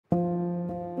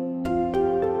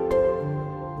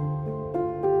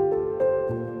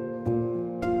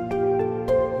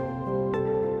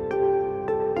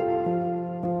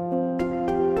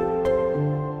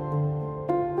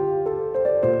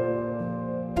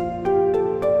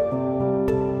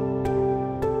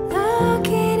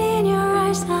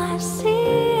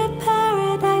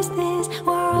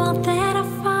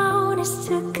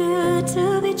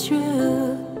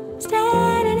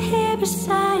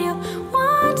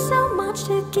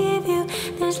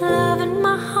love in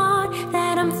my heart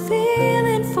that I'm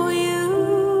feeling for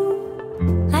you.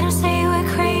 Let them say we're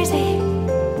crazy,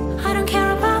 I don't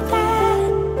care about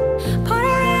that. Put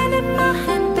your hand in my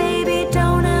hand, baby,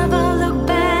 don't ever look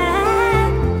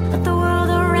back. Let the world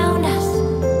around us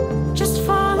just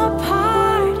fall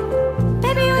apart.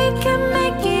 Baby, we can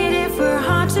make it if we're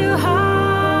heart to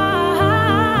heart.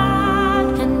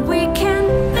 And we can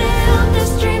build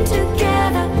this dream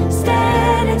together,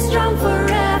 standing strong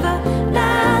forever.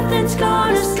 Nothing's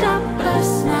gonna stop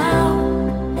us now.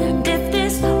 And if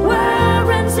this world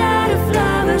runs out of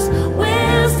lovers,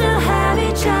 we'll still have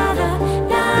each other.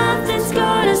 Nothing's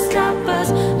gonna stop us.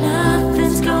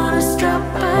 Nothing's gonna stop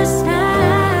us now.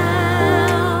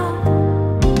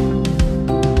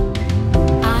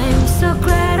 I'm so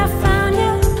glad I found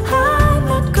you. I'm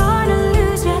not gonna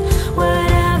lose you.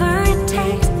 Whatever it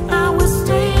takes, I will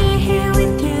stay here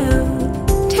with you.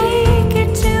 Take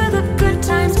it to the good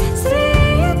times, see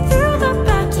it through the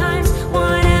bad times.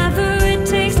 Whatever it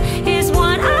takes is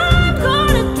what I'm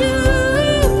gonna do.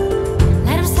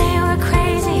 Let them say we're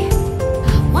crazy,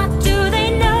 what do they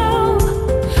know?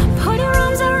 Put your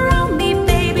arms around me,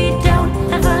 baby, don't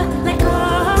ever let go.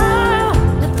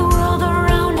 Let the world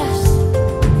around us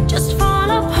just fall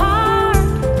apart.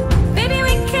 Baby,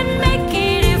 we can make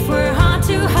it if we're heart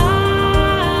to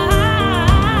heart.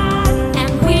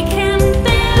 And we can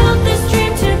build this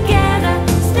dream together,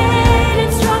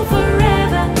 standing strong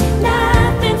forever.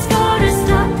 Nothing's gonna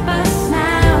stop us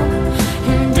now.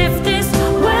 And if this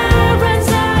world runs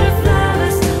out of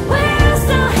lovers, we'll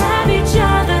still have each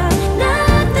other.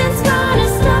 Nothing's gonna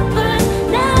stop us.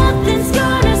 Nothing's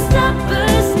gonna stop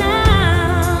us now.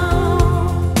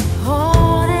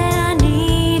 All that I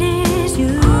need is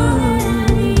you.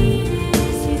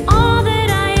 All that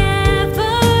I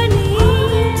ever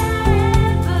need.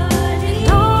 And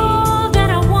all that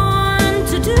I want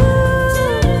to do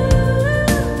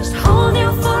is hold you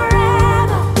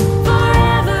forever,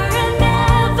 forever and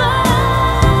ever.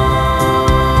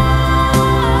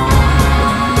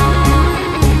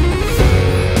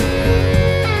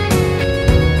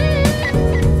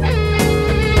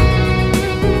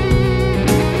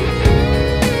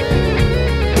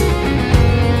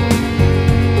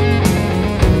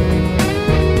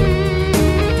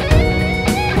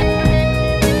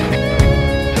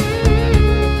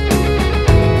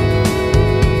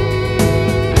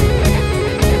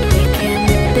 We can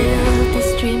build this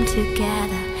dream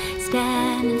together,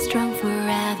 standing strong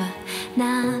forever.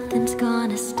 Nothing's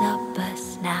gonna stop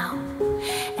us now.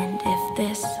 And if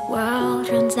this world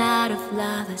runs out of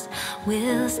lovers,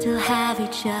 we'll still have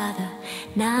each other.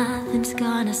 Nothing's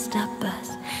gonna stop us.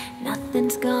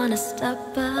 Nothing's gonna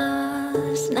stop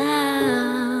us now.